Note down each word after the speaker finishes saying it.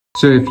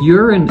So if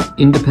you're an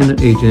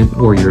independent agent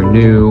or you're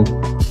new,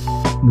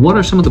 what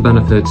are some of the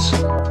benefits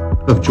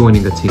of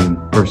joining a team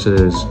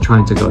versus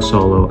trying to go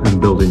solo and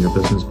building your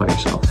business by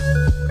yourself?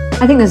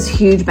 I think there's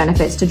huge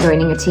benefits to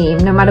joining a team,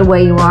 no matter where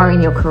you are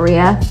in your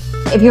career.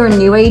 If you're a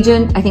new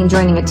agent, I think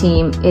joining a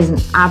team is an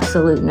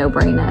absolute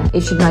no-brainer.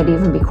 It should not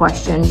even be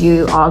questioned.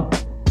 You are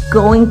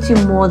going to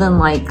more than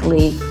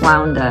likely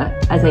flounder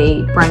as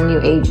a brand new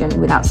agent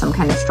without some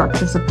kind of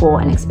structure,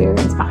 support, and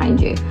experience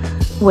behind you.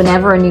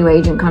 Whenever a new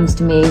agent comes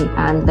to me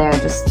and they're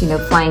just,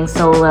 flying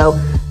solo,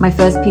 my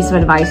first piece of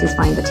advice is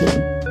find a team.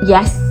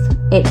 Yes,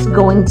 it's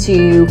going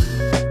to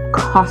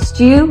cost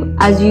you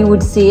as you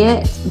would see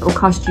it. It will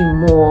cost you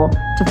more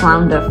to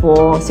flounder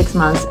for 6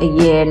 months, a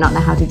year, not know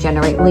how to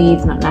generate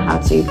leads, not know how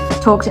to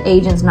talk to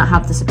agents, not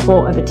have the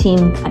support of a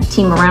team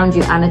around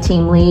you and a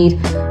team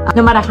lead.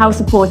 No matter how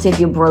supportive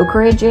your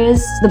brokerage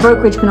is, the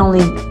brokerage can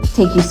only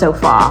take you so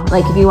far.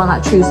 Like if you want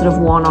that true sort of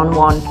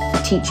one-on-one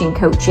teaching,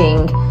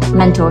 coaching,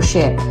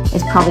 mentorship,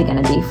 it's probably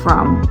going to be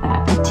from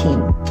a team.